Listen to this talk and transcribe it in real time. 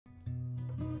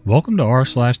Welcome to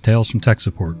r/Tales from Tech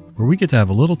Support, where we get to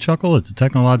have a little chuckle at the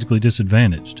technologically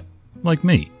disadvantaged. Like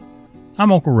me.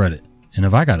 I'm Uncle Reddit, and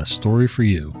have I got a story for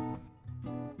you.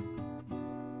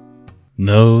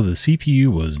 No, the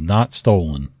CPU was not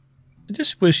stolen. I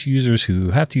just wish users who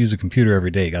have to use a computer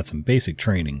every day got some basic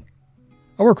training.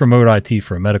 I work remote IT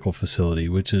for a medical facility,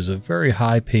 which is a very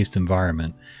high-paced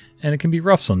environment, and it can be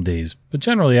rough some days, but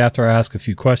generally after I ask a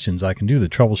few questions, I can do the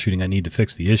troubleshooting I need to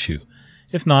fix the issue.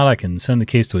 If not, I can send the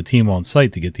case to a team on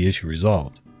site to get the issue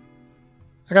resolved.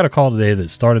 I got a call today that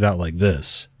started out like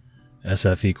this.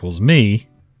 SF equals me,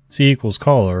 C equals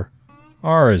caller,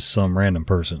 R is some random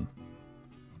person.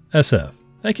 SF,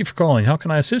 thank you for calling. How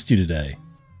can I assist you today?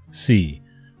 C,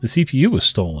 the CPU was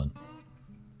stolen.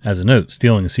 As a note,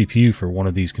 stealing a CPU for one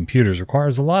of these computers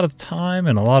requires a lot of time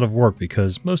and a lot of work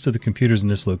because most of the computers in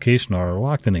this location are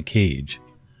locked in a cage.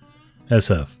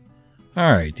 SF,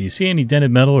 alright, do you see any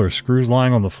dented metal or screws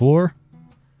lying on the floor?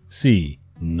 C,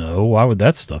 no, why would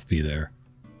that stuff be there?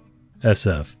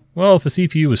 SF, well, if a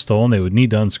CPU was stolen, they would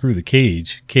need to unscrew the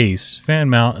cage, case, fan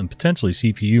mount, and potentially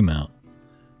CPU mount.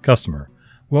 Customer,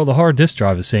 well, the hard disk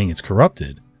drive is saying it's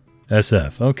corrupted.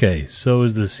 SF, okay, so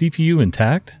is the CPU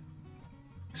intact?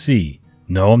 C,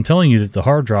 no, I'm telling you that the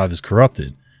hard drive is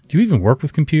corrupted. Do you even work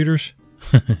with computers?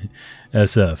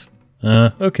 SF,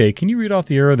 okay, can you read off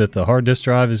the error that the hard disk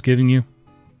drive is giving you?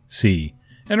 C,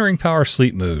 entering power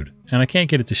sleep mode, and I can't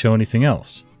get it to show anything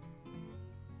else.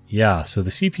 Yeah, so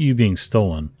the CPU being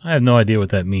stolen, I have no idea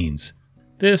what that means.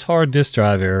 This hard disk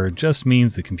drive error just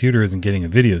means the computer isn't getting a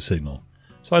video signal,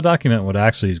 so I document what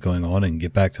actually is going on and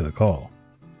get back to the call.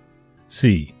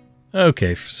 C,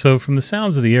 okay, so from the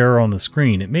sounds of the error on the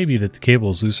screen, it may be that the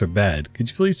cable is loose or bad. Could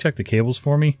you please check the cables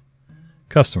for me?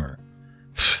 Customer,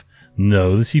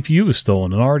 no, the CPU was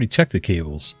stolen and I already checked the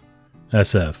cables.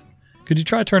 SF, could you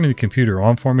try turning the computer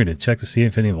on for me to check to see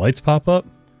if any lights pop up?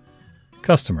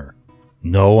 Customer,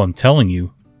 no, I'm telling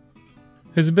you.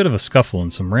 There's a bit of a scuffle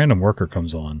and some random worker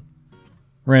comes on.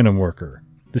 Random worker,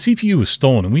 the CPU was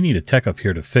stolen and we need a tech up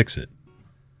here to fix it.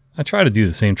 I try to do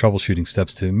the same troubleshooting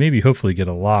steps to maybe hopefully get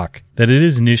a lock that it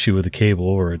is an issue with the cable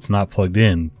or it's not plugged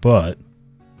in, but...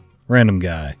 Random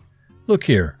guy, look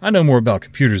here, I know more about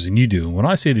computers than you do, and when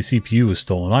I say the CPU was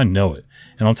stolen, I know it.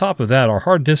 And on top of that, our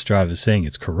hard disk drive is saying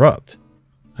it's corrupt.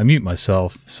 I mute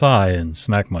myself, sigh, and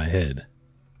smack my head.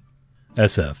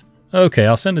 SF, okay,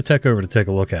 I'll send a tech over to take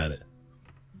a look at it.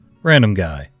 Random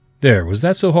guy, there, was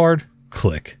that so hard?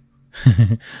 Click.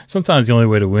 Sometimes the only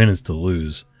way to win is to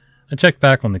lose. I checked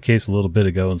back on the case a little bit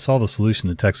ago and saw the solution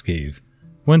the text gave.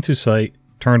 Went to site,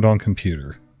 turned on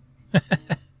computer.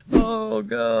 Oh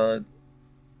god.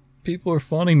 People are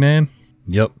funny, man.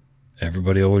 Yep,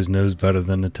 everybody always knows better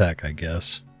than the tech, I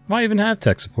guess. Why even have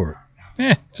tech support?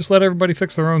 Just let everybody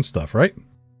fix their own stuff, right?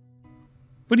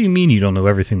 What do you mean you don't know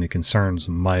everything that concerns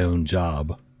my own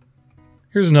job?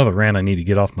 Here's another rant I need to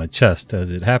get off my chest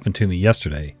as it happened to me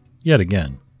yesterday, yet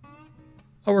again.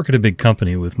 I work at a big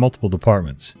company with multiple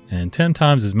departments and 10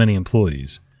 times as many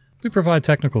employees. We provide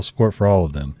technical support for all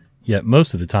of them, yet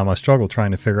most of the time I struggle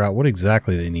trying to figure out what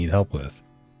exactly they need help with.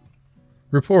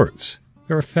 Reports.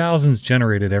 There are thousands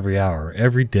generated every hour,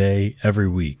 every day, every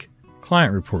week.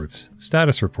 Client reports,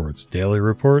 status reports, daily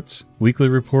reports, weekly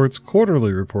reports,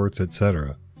 quarterly reports,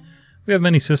 etc. We have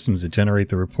many systems that generate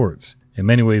the reports. In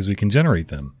many ways we can generate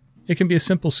them. It can be a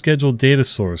simple scheduled data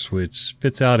source which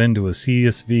spits out into a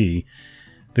CSV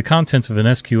the contents of an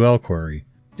SQL query.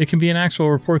 It can be an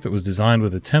actual report that was designed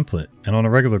with a template and on a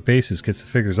regular basis gets the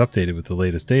figures updated with the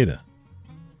latest data.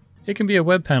 It can be a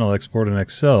web panel export in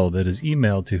Excel that is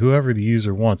emailed to whoever the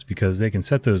user wants because they can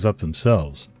set those up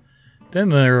themselves. Then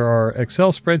there are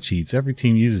Excel spreadsheets every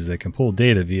team uses that can pull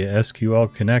data via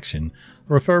SQL connection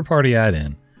or a third-party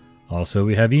add-in. Also,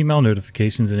 we have email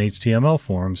notifications and HTML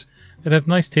forms that have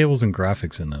nice tables and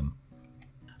graphics in them.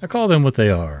 I call them what they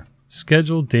are.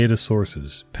 Scheduled data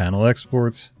sources, panel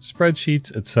exports,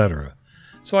 spreadsheets, etc.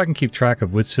 So I can keep track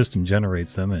of which system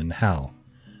generates them and how.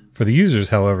 For the users,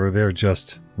 however, they're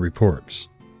just reports.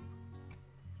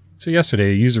 So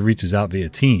yesterday, a user reaches out via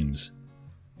Teams.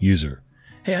 User,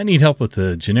 hey, I need help with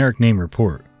the generic name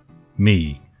report.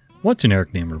 Me, what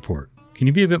generic name report? Can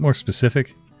you be a bit more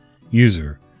specific?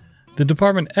 User, the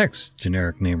Department X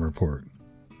generic name report.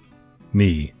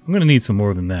 Me, I'm going to need some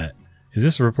more than that. Is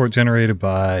this a report generated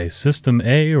by System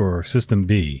A or System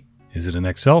B? Is it an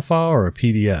Excel file or a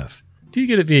PDF? Do you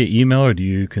get it via email or do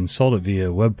you consult it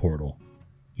via web portal?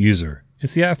 User,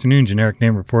 it's the afternoon generic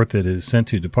name report that is sent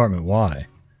to Department Y.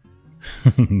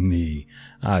 Me,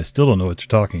 I still don't know what you're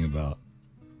talking about.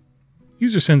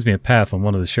 User sends me a path on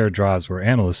one of the shared drives where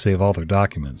analysts save all their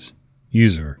documents.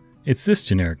 User, it's this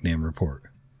generic name report.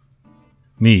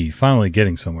 Me, finally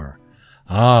getting somewhere.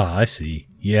 Ah, I see.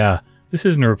 Yeah, this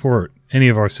isn't a report any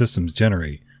of our systems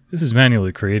generate. This is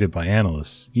manually created by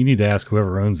analysts. You need to ask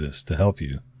whoever owns this to help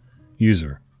you.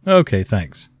 User. Okay,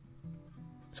 thanks.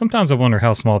 Sometimes I wonder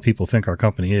how small people think our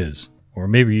company is. Or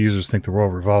maybe users think the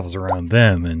world revolves around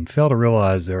them and fail to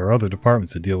realize there are other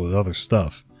departments that deal with other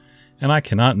stuff. And I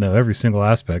cannot know every single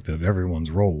aspect of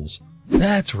everyone's roles.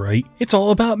 That's right, it's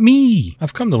all about me!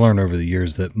 I've come to learn over the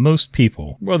years that most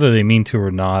people, whether they mean to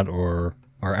or not, or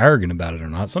are arrogant about it or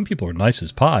not, some people are nice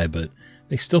as pie, but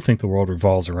they still think the world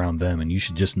revolves around them and you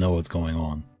should just know what's going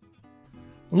on.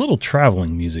 A little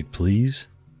traveling music, please.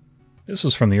 This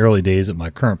was from the early days at my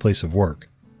current place of work.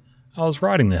 I was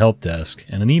riding the help desk,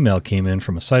 and an email came in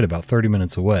from a site about 30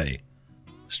 minutes away.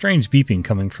 Strange beeping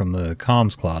coming from the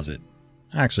comms closet.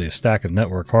 Actually, a stack of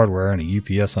network hardware and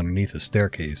a UPS underneath a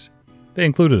staircase. They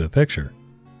included a picture.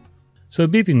 So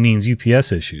beeping means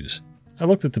UPS issues. I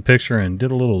looked at the picture and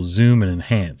did a little zoom and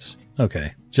enhance.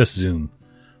 Okay, just zoom.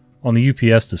 On the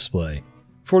UPS display.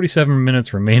 47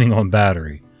 minutes remaining on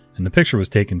battery, and the picture was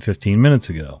taken 15 minutes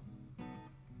ago.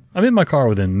 I'm in my car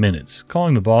within minutes,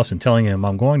 calling the boss and telling him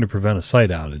I'm going to prevent a site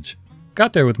outage.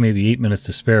 Got there with maybe 8 minutes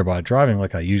to spare by driving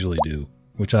like I usually do,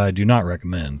 which I do not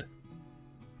recommend.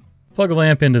 Plug a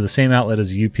lamp into the same outlet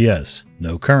as a UPS.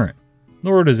 No current.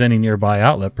 Nor does any nearby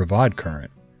outlet provide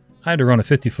current. I had to run a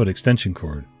 50-foot extension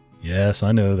cord. Yes,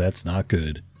 I know that's not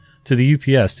good. To the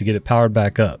UPS to get it powered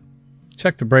back up.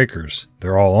 Check the breakers.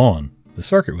 They're all on. The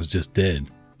circuit was just dead.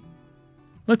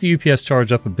 Let the UPS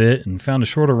charge up a bit and found a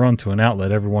shorter run to an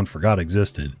outlet everyone forgot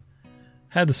existed.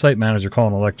 Had the site manager call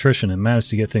an electrician and managed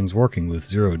to get things working with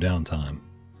zero downtime.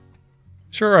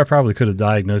 Sure, I probably could have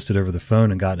diagnosed it over the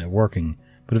phone and gotten it working,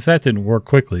 but if that didn't work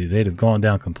quickly, they'd have gone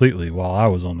down completely while I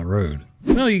was on the road.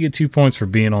 Well, you get 2 points for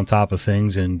being on top of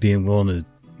things and being willing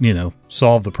to,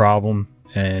 solve the problem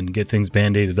and get things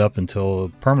band-aided up until a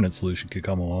permanent solution could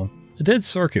come along. A dead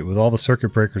circuit with all the circuit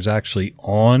breakers actually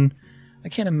on? I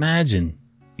can't imagine.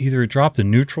 Either it dropped a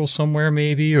neutral somewhere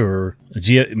maybe, or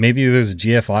maybe there's a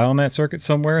GFI on that circuit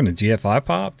somewhere and the GFI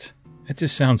popped? It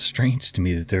just sounds strange to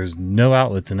me that there's no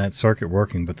outlets in that circuit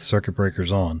working but the circuit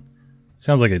breaker's on.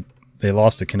 Sounds like they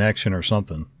lost a connection or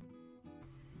something.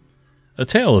 A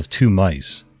Tale of Two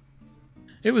Mice.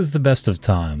 It was the best of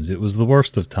times, it was the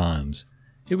worst of times.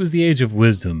 It was the age of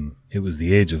wisdom, it was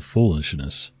the age of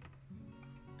foolishness.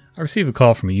 I received a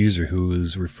call from a user who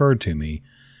was referred to me,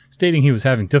 stating he was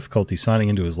having difficulty signing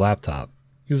into his laptop.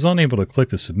 He was unable to click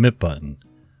the submit button.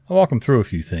 I walked him through a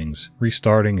few things,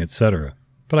 restarting, etc.,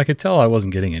 but I could tell I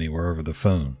wasn't getting anywhere over the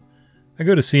phone. I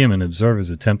go to see him and observe his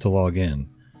attempt to log in.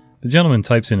 The gentleman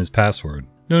types in his password.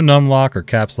 No numlock or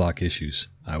caps lock issues.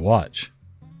 I watch.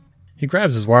 He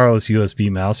grabs his wireless USB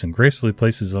mouse and gracefully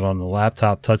places it on the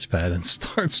laptop touchpad and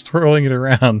starts twirling it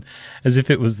around as if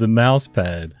it was the mouse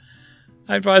pad.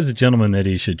 I advise the gentleman that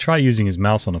he should try using his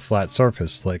mouse on a flat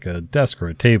surface like a desk or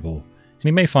a table, and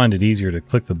he may find it easier to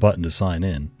click the button to sign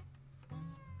in.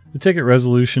 The ticket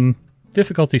resolution: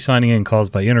 difficulty signing in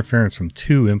caused by interference from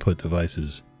 2 input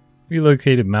devices.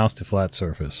 Relocated mouse to flat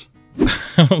surface.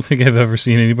 I don't think I've ever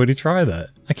seen anybody try that.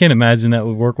 I can't imagine that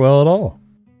would work well at all.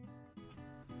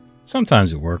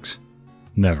 Sometimes it works.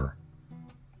 Never.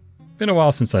 Been a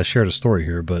while since I shared a story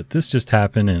here, but this just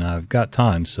happened and I've got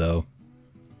time, so...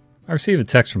 I received a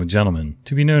text from a gentleman,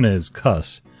 to be known as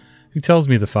Cuss, who tells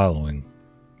me the following.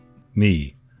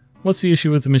 Me. What's the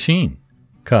issue with the machine?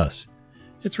 Cuss.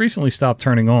 It's recently stopped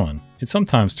turning on. It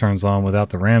sometimes turns on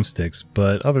without the RAM sticks,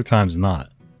 but other times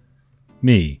not.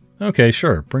 Me. Okay,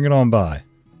 sure, bring it on by.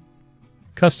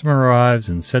 Customer arrives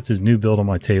and sets his new build on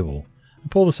my table. I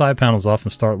pull the side panels off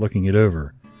and start looking it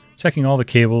over, checking all the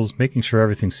cables, making sure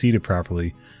everything's seated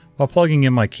properly, while plugging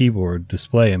in my keyboard,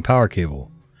 display, and power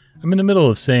cable. I'm in the middle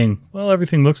of saying, well,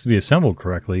 everything looks to be assembled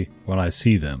correctly, when I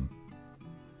see them.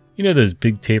 You know those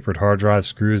big tapered hard drive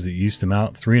screws that used to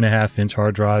mount 3.5-inch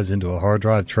hard drives into a hard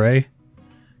drive tray?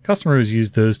 Customer has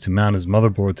used those to mount his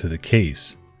motherboard to the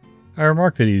case. I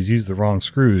remarked that he has used the wrong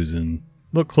screws and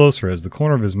look closer as the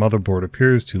corner of his motherboard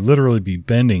appears to literally be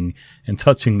bending and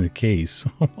touching the case.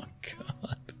 Oh my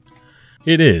god.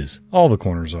 It is. All the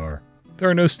corners are. There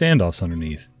are no standoffs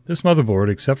underneath. This motherboard,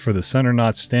 except for the center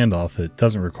notch standoff that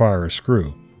doesn't require a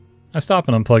screw. I stop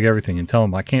and unplug everything and tell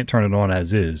him I can't turn it on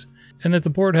as is, and that the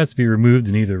board has to be removed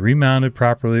and either remounted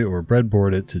properly or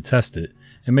breadboarded to test it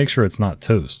and make sure it's not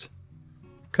toast.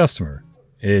 Customer.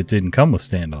 It didn't come with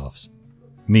standoffs.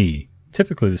 Me.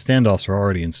 Typically the standoffs are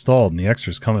already installed and the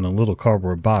extras come in a little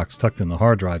cardboard box tucked in the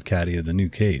hard drive caddy of the new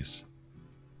case.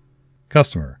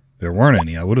 Customer. There weren't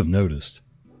any, I would have noticed.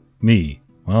 Me.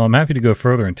 Well, I'm happy to go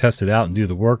further and test it out and do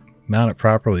the work mount it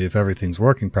properly if everything's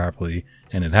working properly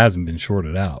and it hasn't been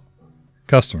shorted out.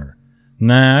 Customer,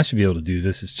 nah, I should be able to do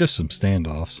this, it's just some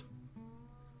standoffs.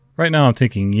 Right now I'm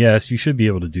thinking, yes, you should be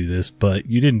able to do this, but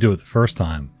you didn't do it the first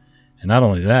time. And not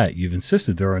only that, you've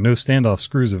insisted there are no standoff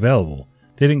screws available.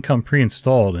 They didn't come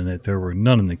pre-installed and that there were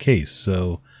none in the case,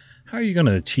 so how are you going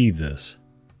to achieve this?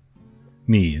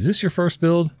 Me, is this your first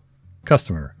build?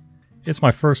 Customer, it's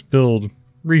my first build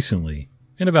recently,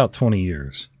 in about 20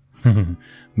 years.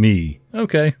 Me,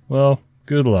 okay, well,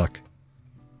 good luck.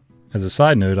 As a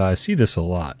side note, I see this a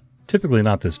lot. Typically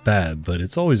not this bad, but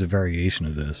it's always a variation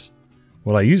of this.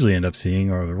 What I usually end up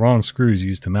seeing are the wrong screws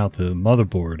used to mount the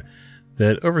motherboard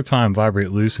that over time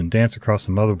vibrate loose and dance across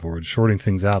the motherboard, shorting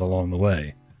things out along the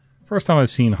way. First time I've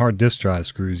seen hard disk drive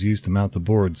screws used to mount the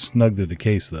board snug to the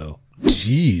case though.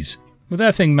 Jeez. With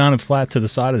that thing mounted flat to the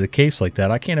side of the case like that,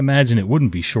 I can't imagine it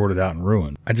wouldn't be shorted out and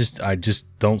ruined. I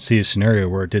just don't see a scenario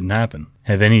where it didn't happen.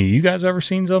 Have any of you guys ever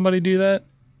seen somebody do that?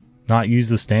 Not use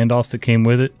the standoffs that came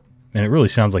with it? And it really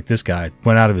sounds like this guy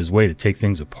went out of his way to take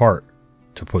things apart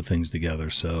to put things together,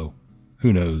 so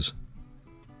who knows.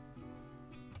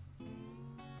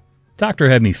 Doctor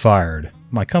had me fired.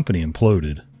 My company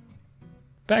imploded.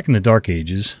 Back in the dark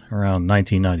ages, around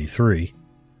 1993,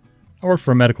 I worked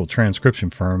for a medical transcription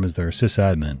firm as their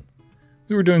sysadmin.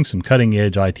 We were doing some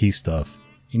cutting-edge IT stuff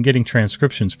and getting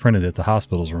transcriptions printed at the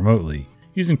hospitals remotely,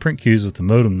 using print queues with the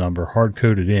modem number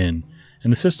hard-coded in,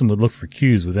 and the system would look for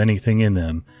queues with anything in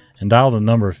them and dial the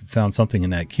number if it found something in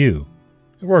that queue.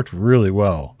 It worked really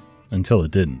well, until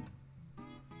it didn't.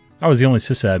 I was the only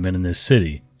sysadmin in this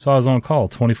city, so I was on call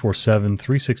 24/7,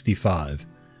 365,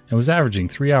 and was averaging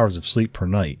 3 hours of sleep per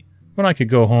night, when I could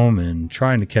go home and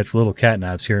trying to catch little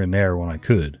catnaps here and there when I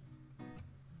could.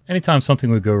 Anytime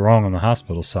something would go wrong on the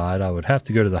hospital side, I would have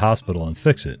to go to the hospital and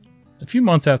fix it. A few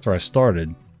months after I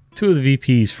started, 2 of the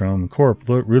VPs from Corp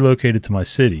relocated to my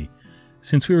city,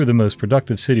 since we were the most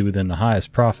productive city within the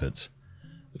highest profits.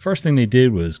 The first thing they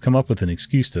did was come up with an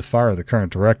excuse to fire the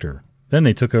current director. Then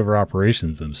they took over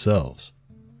operations themselves.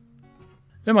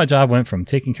 Then my job went from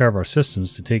taking care of our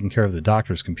systems to taking care of the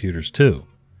doctor's computers too.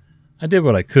 I did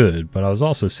what I could, but I was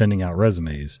also sending out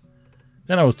resumes.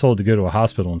 Then I was told to go to a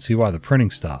hospital and see why the printing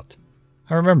stopped.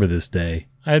 I remember this day.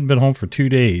 I hadn't been home for 2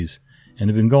 days and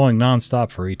had been going non-stop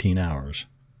for 18 hours.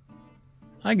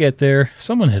 I get there,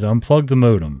 someone had unplugged the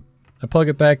modem. I plug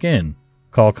it back in.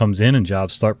 Call comes in and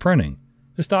jobs start printing.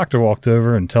 This doctor walked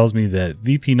over and tells me that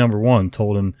VP number 1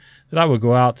 told him that I would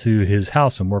go out to his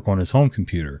house and work on his home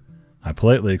computer. I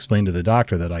politely explained to the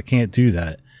doctor that I can't do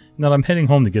that and that I'm heading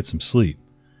home to get some sleep.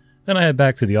 Then I head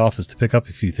back to the office to pick up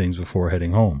a few things before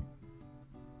heading home.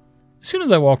 As soon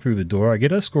as I walk through the door, I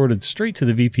get escorted straight to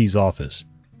the VP's office.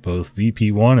 Both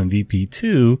VP 1 and VP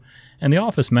 2 and the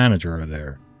office manager are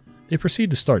there. They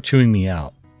proceed to start chewing me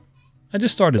out. I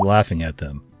just started laughing at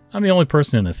them. I'm the only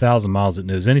person in 1,000 miles that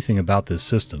knows anything about this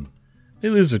system. They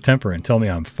lose their temper and tell me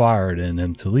I'm fired and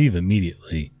am to leave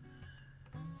immediately.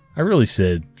 I really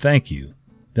said, thank you,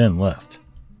 then left.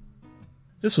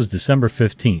 This was December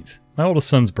 15th, my oldest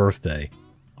son's birthday.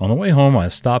 On the way home, I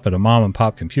stop at a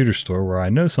mom-and-pop computer store where I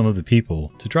know some of the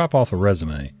people to drop off a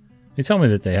resume. They tell me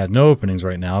that they have no openings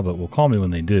right now, but will call me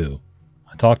when they do.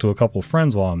 I talk to a couple of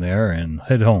friends while I'm there and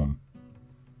head home.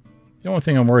 The only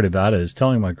thing I'm worried about is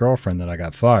telling my girlfriend that I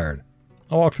got fired.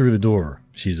 I walk through the door.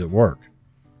 She's at work.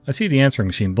 I see the answering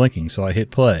machine blinking, so I hit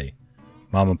play.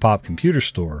 Mom and Pop Computer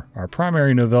Store. Our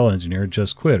primary Novell engineer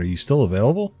just quit. Are you still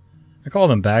available? I call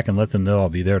them back and let them know I'll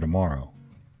be there tomorrow.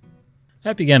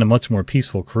 That began a much more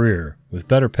peaceful career, with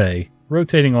better pay,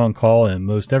 rotating on call and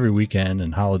most every weekend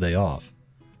and holiday off.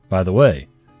 By the way,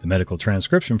 the medical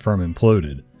transcription firm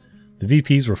imploded. The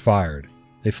VPs were fired.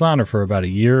 They floundered for about a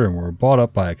year and were bought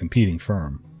up by a competing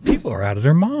firm. People are out of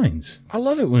their minds. I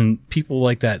love it when people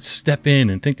like that step in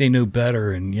and think they know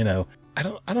better and, I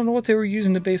don't know what they were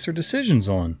using to base their decisions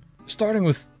on. Starting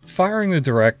with firing the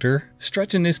director,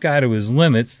 stretching this guy to his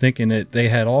limits, thinking that they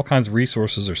had all kinds of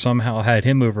resources or somehow had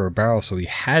him over a barrel so he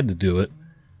had to do it.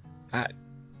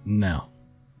 No.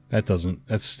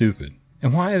 That's stupid.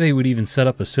 And why they would even set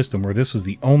up a system where this was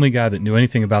the only guy that knew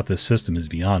anything about this system is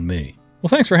beyond me. Well,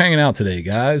 thanks for hanging out today,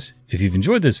 guys. If you've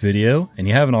enjoyed this video and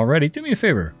you haven't already, do me a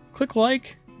favor. Click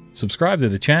like, subscribe to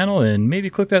the channel, and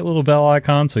maybe click that little bell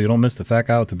icon so you don't miss the fat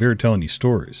guy with the beard telling you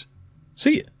stories.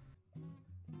 See ya!